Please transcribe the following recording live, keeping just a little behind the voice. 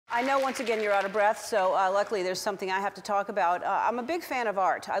I know once again you're out of breath, so luckily there's something I have to talk about. I'm a big fan of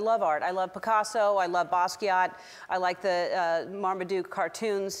art. I love art. I love Picasso. I love Basquiat. I like the Marmaduke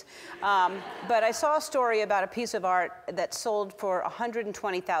cartoons. But I saw a story about a piece of art that sold for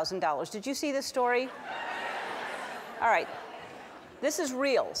 $120,000. Did you see this story? All right. This is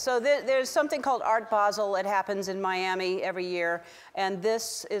real. So there's something called Art Basel. It happens in Miami every year. And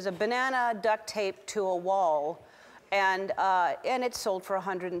this is a banana duct taped to a wall. And it sold for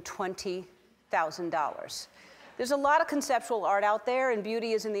 $120,000. There's a lot of conceptual art out there, and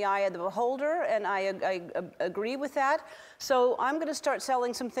beauty is in the eye of the beholder, and I agree with that. So I'm going to start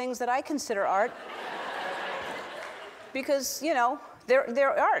selling some things that I consider art because, you know,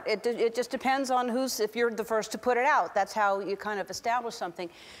 they're art. It just depends on if you're the first to put it out. That's how you kind of establish something.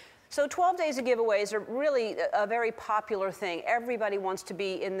 So 12 days of giveaways are really a very popular thing. Everybody wants to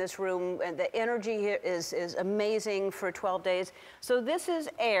be in this room, and the energy here is amazing for 12 days. So this is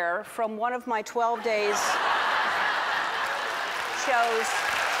air from one of my 12 days shows.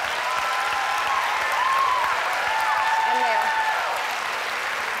 And there.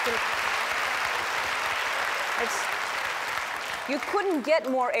 You couldn't get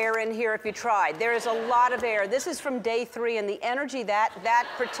more air in here if you tried. There is a lot of air. This is from day 3, and the energy that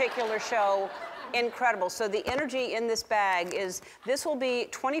particular show, incredible. So the energy in this bag is, this will be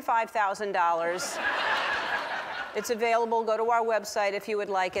 $25,000. It's available. Go to our website if you would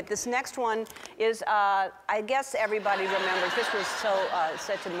like it. This next one is, I guess everybody remembers. This was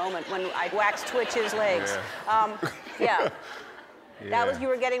such a moment when I waxed Twitch's legs. Yeah. That was, you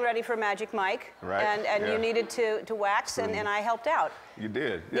were getting ready for Magic Mike, right? And you needed to wax, and I helped out. You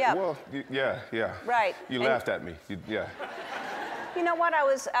did. Yeah. Well, yeah. Right. You laughed at me. Yeah. You know what? I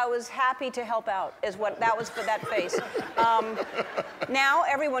was happy to help out. Is what that was for that face. Now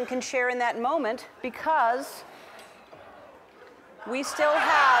everyone can share in that moment because we still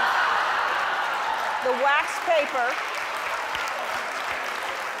have the wax paper.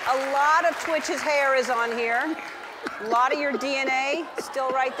 A lot of Twitch's hair is on here. A lot of your DNA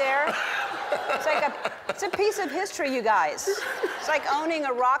still right there. It's a piece of history, you guys. It's like owning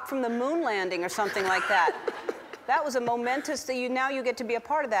a rock from the moon landing or something like that. That was a momentous thing. Now you get to be a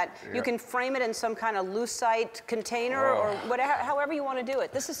part of that. Yeah. You can frame it in some kind of lucite container or whatever, however you want to do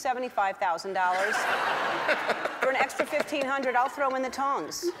it. This is $75,000. For an extra $1,500, I'll throw in the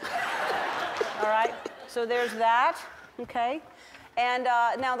tongs. All right? So there's that. Okay? And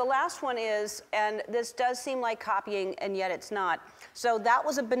now the last one is, and this does seem like copying, and yet it's not. So that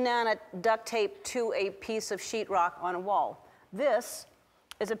was a banana duct taped to a piece of sheetrock on a wall. This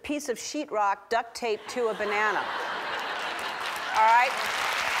is a piece of sheetrock duct taped to a banana. All right?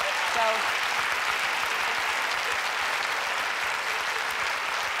 So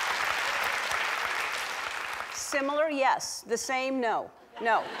similar, yes. The same, no.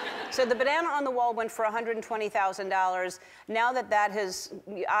 No. So the banana on the wall went for $120,000. Now that has,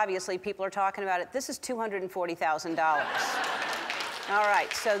 obviously people are talking about it, this is $240,000. All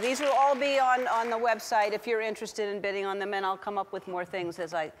right, so these will all be on the website if you're interested in bidding on them, and I'll come up with more things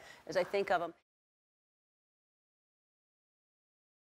as I think of them.